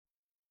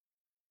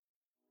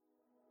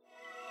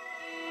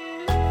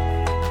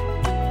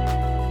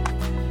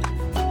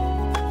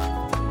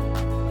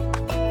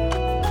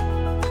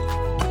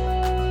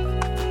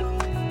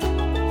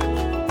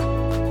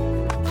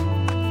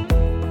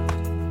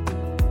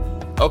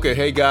Okay,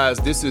 hey guys,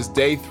 this is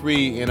day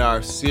 3 in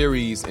our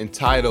series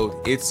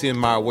entitled It's in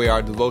My Way.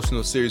 Our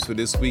devotional series for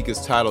this week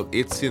is titled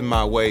It's in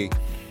My Way.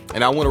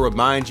 And I want to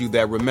remind you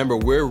that, remember,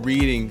 we're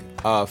reading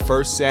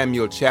 1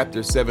 Samuel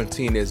chapter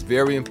 17. It's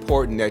very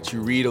important that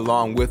you read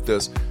along with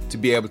us to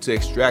be able to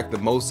extract the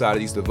most out of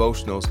these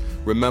devotionals.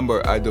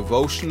 Remember, a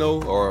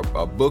devotional or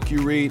a book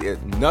you read,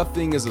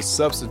 nothing is a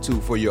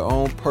substitute for your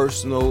own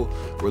personal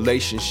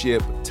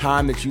relationship,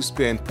 time that you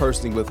spend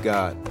personally with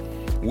God.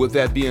 With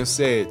that being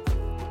said,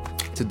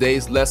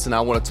 today's lesson,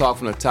 I want to talk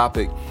from the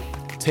topic,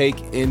 take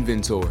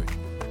inventory.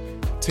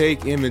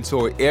 Take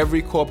inventory.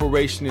 Every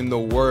corporation in the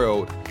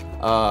world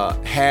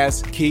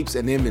keeps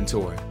an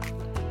inventory.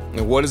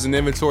 And what is an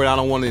inventory? I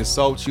don't want to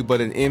insult you,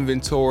 but an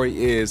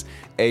inventory is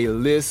a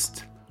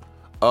list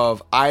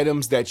of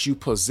items that you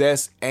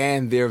possess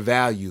and their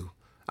value.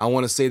 I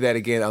want to say that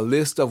again, a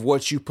list of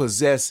what you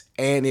possess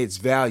and its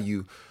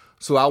value.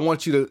 So I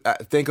want you to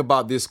think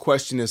about this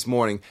question this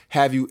morning.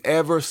 Have you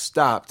ever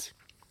stopped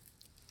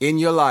in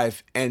your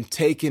life and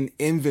taken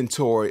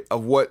inventory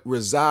of what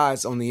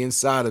resides on the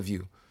inside of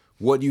you?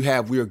 What you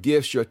have, your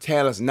gifts, your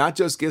talents, not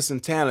just gifts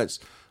and talents,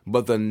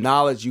 but the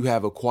knowledge you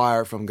have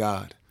acquired from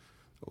God.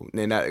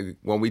 And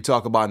when we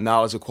talk about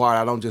knowledge acquired,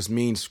 I don't just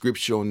mean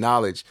scriptural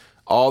knowledge.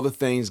 All the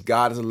things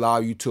God has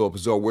allowed you to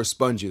absorb. We're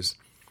sponges.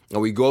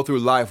 And we go through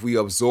life, we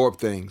absorb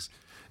things.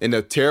 And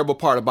the terrible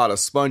part about a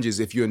sponge is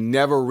if you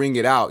never wring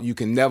it out, you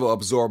can never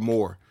absorb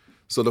more.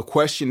 So the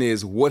question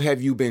is, what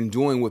have you been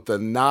doing with the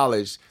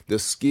knowledge, the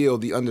skill,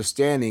 the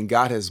understanding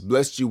God has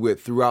blessed you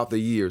with throughout the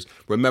years?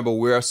 Remember,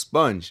 we're a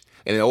sponge.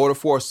 And in order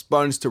for a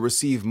sponge to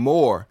receive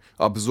more,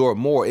 absorb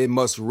more, it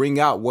must wring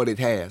out what it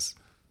has.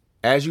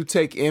 As you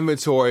take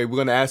inventory, we're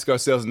going to ask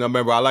ourselves, and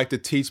remember, I like to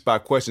teach by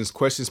questions.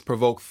 Questions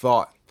provoke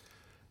thought.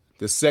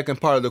 The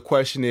second part of the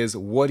question is,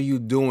 what are you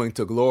doing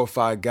to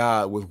glorify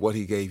God with what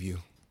He gave you?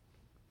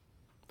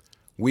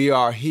 We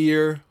are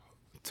here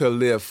to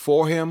live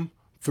for Him,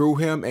 through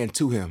Him, and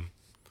to Him.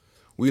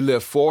 We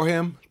live for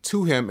Him,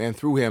 to Him, and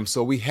through Him.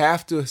 So we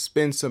have to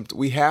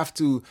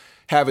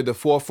have at the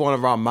forefront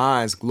of our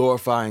minds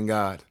glorifying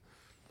God.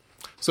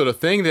 So the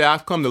thing that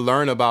I've come to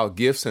learn about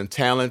gifts and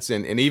talents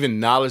and even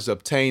knowledge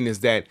obtained is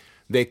that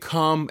they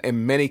come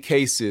in many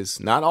cases,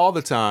 not all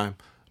the time,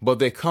 but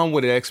they come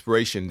with an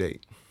expiration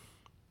date.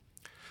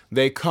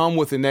 They come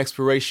with an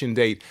expiration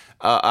date.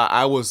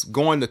 I was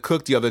going to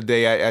cook the other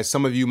day. As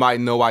some of you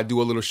might know, I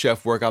do a little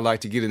chef work. I like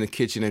to get in the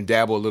kitchen and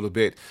dabble a little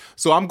bit.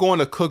 So I'm going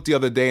to cook the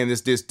other day, and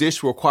this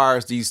dish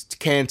requires these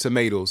canned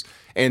tomatoes.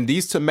 And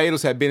these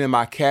tomatoes have been in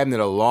my cabinet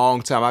a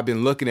long time. I've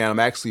been looking at them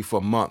actually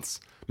for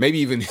months, maybe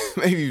even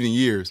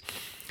years.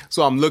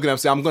 So I'm looking at them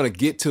saying, I'm going to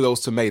get to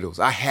those tomatoes.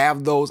 I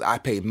have those. I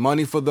paid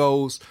money for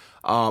those.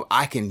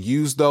 I can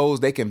use those.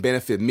 They can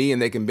benefit me, and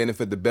they can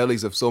benefit the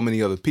bellies of so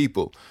many other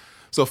people.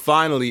 So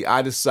finally,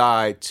 I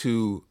decide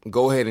to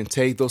go ahead and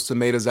take those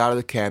tomatoes out of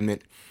the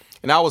cabinet.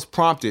 And I was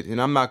prompted,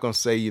 and I'm not going to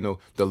say,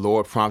 the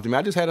Lord prompted me.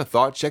 I just had a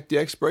thought, check the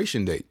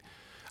expiration date.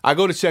 I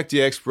go to check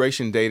the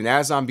expiration date, and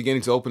as I'm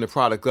beginning to open the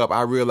product up,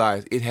 I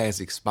realize it has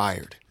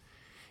expired.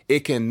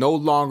 It can no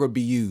longer be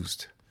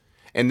used.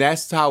 And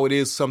that's how it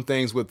is some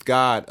things with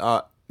God.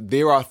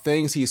 There are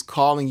things He's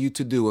calling you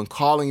to do and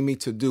calling me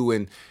to do,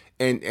 and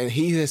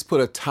He has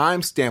put a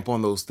timestamp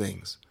on those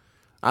things.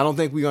 I don't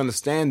think we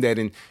understand that,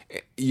 and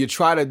you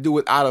try to do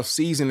it out of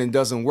season and it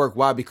doesn't work.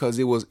 Why? Because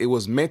it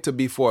was meant to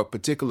be for a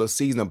particular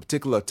season, a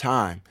particular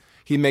time.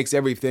 He makes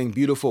everything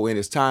beautiful in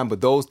His time,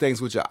 but those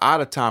things which are out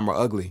of time are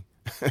ugly.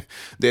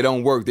 They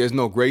don't work. There's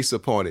no grace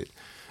upon it.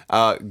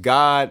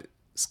 God's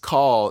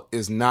call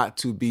is not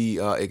to be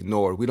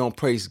ignored. We don't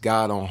place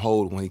God on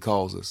hold when He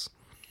calls us.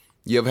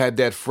 You ever had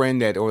that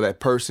friend or that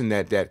person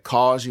that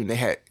calls you and they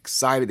had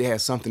excited, they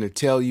had something to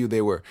tell you,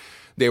 they were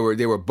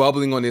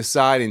bubbling on their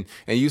side, and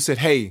you said,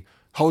 hey,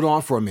 hold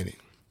on for a minute.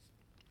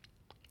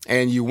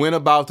 And you went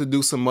about to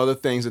do some other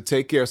things, to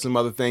take care of some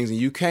other things, and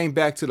you came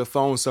back to the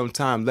phone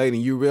sometime later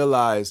and you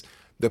realize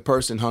the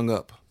person hung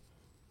up.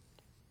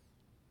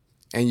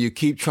 And you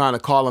keep trying to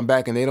call them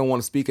back and they don't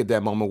want to speak at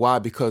that moment. Why?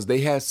 Because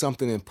they had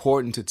something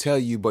important to tell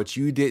you, but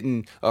you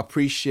didn't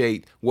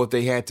appreciate what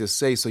they had to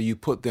say, so you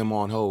put them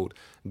on hold.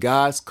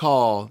 God's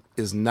call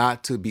is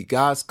not to be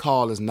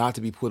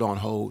put on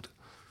hold.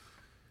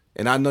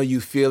 And I know you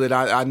feel it.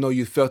 I know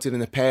you felt it in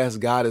the past.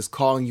 God is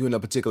calling you in a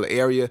particular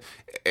area.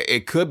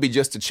 It could be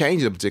just to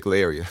change in a particular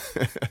area.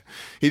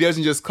 He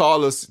doesn't just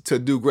call us to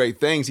do great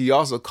things. He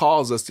also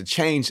calls us to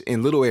change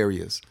in little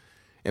areas.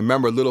 And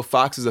remember, little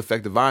foxes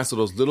affect the vine, so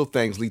those little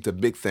things lead to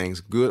big things,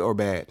 good or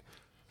bad.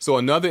 So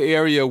another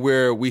area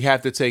where we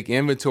have to take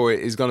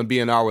inventory is going to be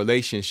in our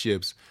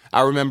relationships.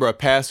 I remember a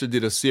pastor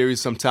did a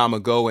series some time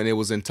ago, and it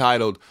was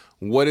entitled,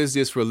 What is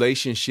this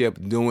relationship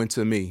doing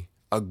to me?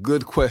 A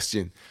good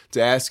question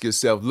to ask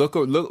yourself. Look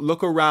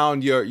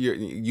around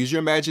use your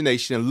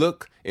imagination and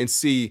look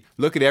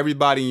at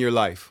everybody in your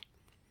life.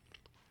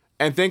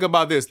 And think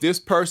about this.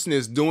 This person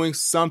is doing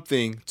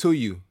something to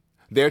you.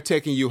 They're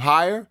taking you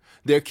higher,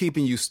 they're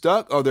keeping you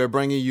stuck, or they're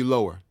bringing you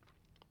lower.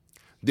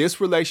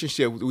 This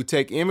relationship, we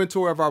take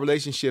inventory of our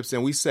relationships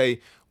and we say,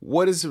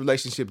 What is the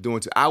relationship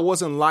doing to? I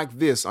wasn't like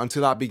this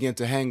until I began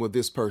to hang with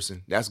this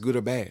person. That's good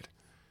or bad.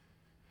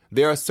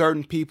 There are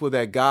certain people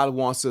that God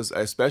wants us,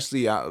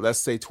 especially let's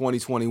say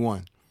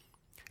 2021,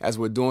 as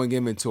we're doing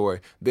inventory.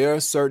 There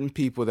are certain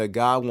people that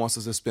God wants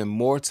us to spend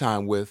more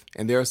time with,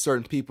 and there are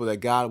certain people that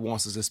God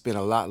wants us to spend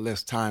a lot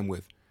less time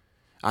with.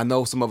 I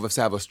know some of us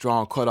have a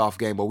strong cutoff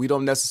game, but we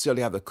don't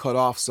necessarily have to cut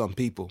off some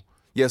people.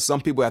 Yes,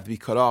 some people have to be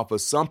cut off,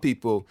 but some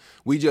people,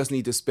 we just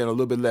need to spend a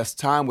little bit less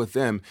time with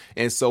them.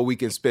 And so we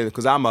can spend,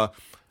 because I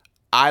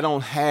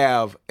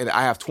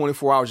have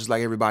 24 hours just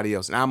like everybody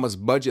else, and I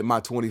must budget my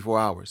 24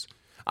 hours.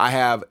 I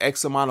have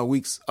X amount of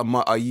weeks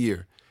a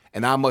year,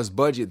 and I must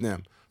budget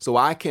them. So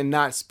I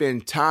cannot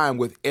spend time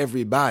with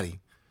everybody.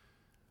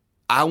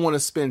 I want to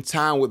spend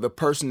time with the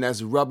person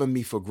that's rubbing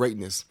me for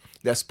greatness,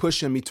 that's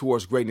pushing me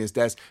towards greatness,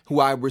 that's who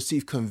I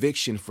receive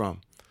conviction from.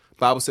 The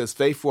Bible says,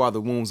 faithful are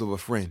the wounds of a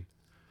friend.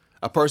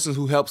 A person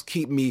who helps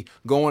keep me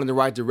going in the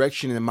right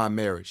direction in my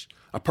marriage.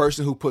 A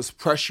person who puts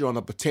pressure on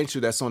the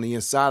potential that's on the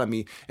inside of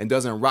me and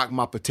doesn't rock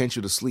my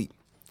potential to sleep.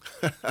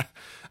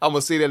 I'm going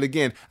to say that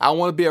again. I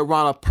want to be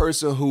around a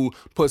person who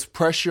puts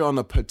pressure on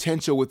the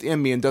potential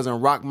within me and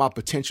doesn't rock my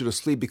potential to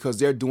sleep, because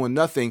they're doing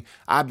nothing.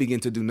 I begin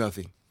to do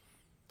nothing.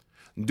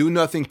 Do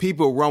nothing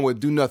people run with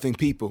do nothing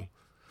people.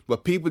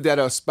 But people that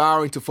are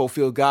aspiring to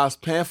fulfill God's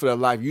plan for their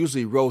life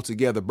usually roll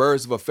together.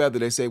 Birds of a feather,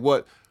 they say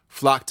what?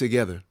 Flock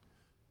together.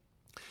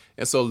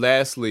 And so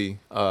lastly,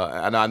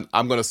 and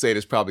I'm going to say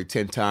this probably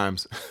 10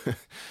 times,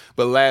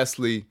 but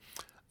lastly,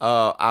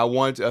 I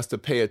want us to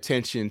pay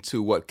attention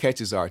to what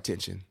catches our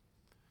attention.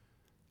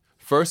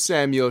 1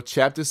 Samuel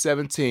chapter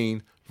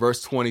 17,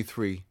 verse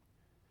 23.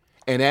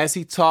 And as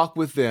he talked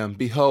with them,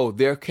 behold,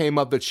 there came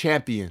up the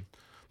champion,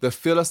 the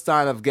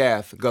Philistine of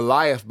Gath,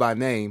 Goliath by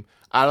name,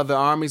 out of the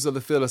armies of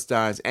the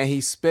Philistines. And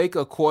he spake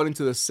according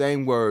to the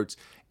same words,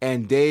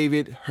 and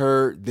David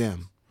heard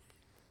them.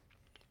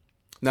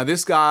 Now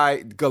this guy,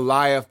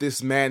 Goliath,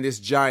 this man, this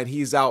giant,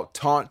 he's out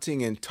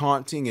taunting and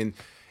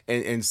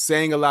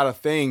saying a lot of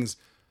things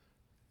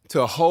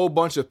to a whole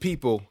bunch of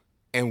people.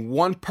 And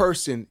one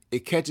person,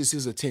 it catches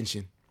his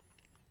attention.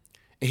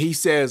 And he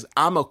says,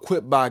 I'm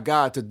equipped by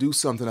God to do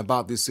something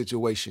about this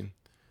situation.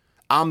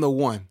 I'm the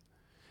one.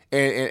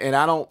 And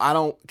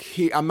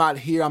I'm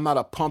not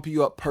a pump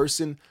you up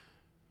person,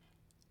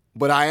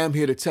 but I am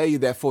here to tell you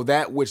that for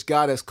that which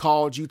God has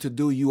called you to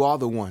do, you are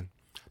the one.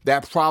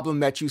 That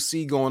problem that you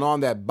see going on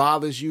that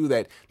bothers you,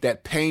 that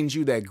pains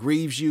you, that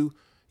grieves you,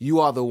 you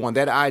are the one.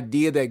 That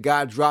idea that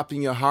God dropped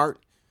in your heart,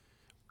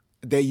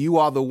 that you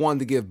are the one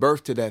to give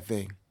birth to that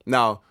thing.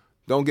 Now,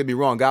 don't get me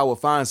wrong. God will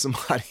find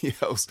somebody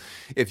else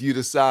if you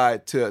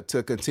decide to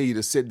continue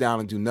to sit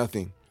down and do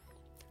nothing.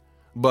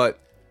 But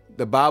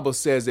the Bible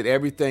says that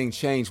everything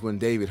changed when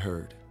David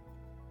heard.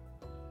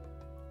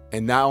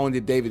 And not only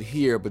did David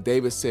hear, but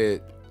David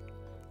said,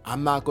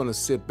 I'm not going to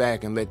sit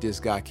back and let this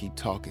guy keep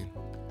talking.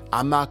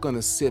 I'm not going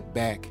to sit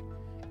back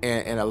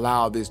and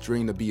allow this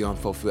dream to be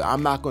unfulfilled.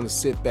 I'm not going to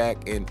sit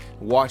back and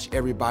watch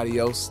everybody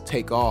else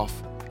take off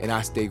and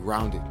I stay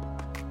grounded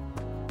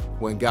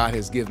when God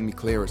has given me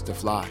clearance to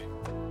fly.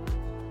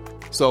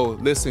 So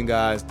listen,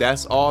 guys,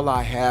 that's all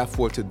I have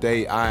for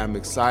today. I am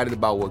excited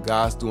about what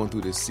God's doing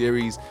through this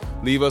series.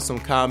 Leave us some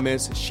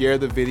comments, share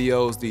the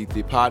videos, the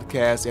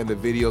podcast and the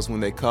videos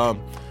when they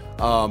come.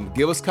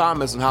 Give us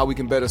comments on how we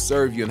can better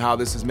serve you and how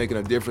this is making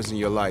a difference in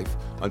your life.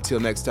 Until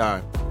next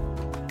time.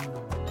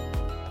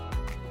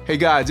 Hey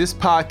guys, this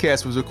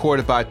podcast was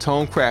recorded by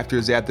Tone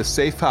Crafters at the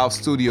Safe House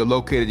Studio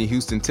located in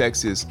Houston,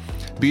 Texas.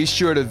 Be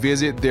sure to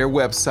visit their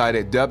website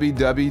at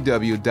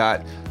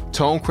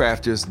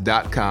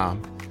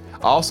www.tonecrafters.com.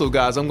 Also,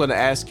 guys, I'm going to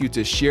ask you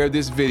to share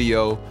this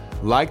video,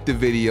 like the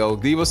video,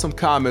 leave us some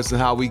comments on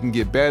how we can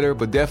get better,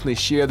 but definitely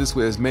share this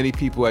with as many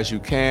people as you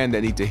can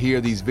that need to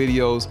hear these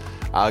videos.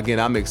 Again,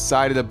 I'm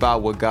excited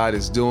about what God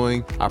is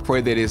doing. I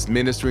pray that it's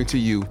ministering to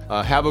you.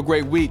 Have a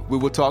great week. We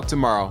will talk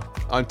tomorrow.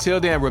 Until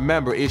then,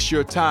 remember, it's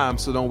your time,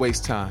 so don't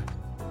waste time.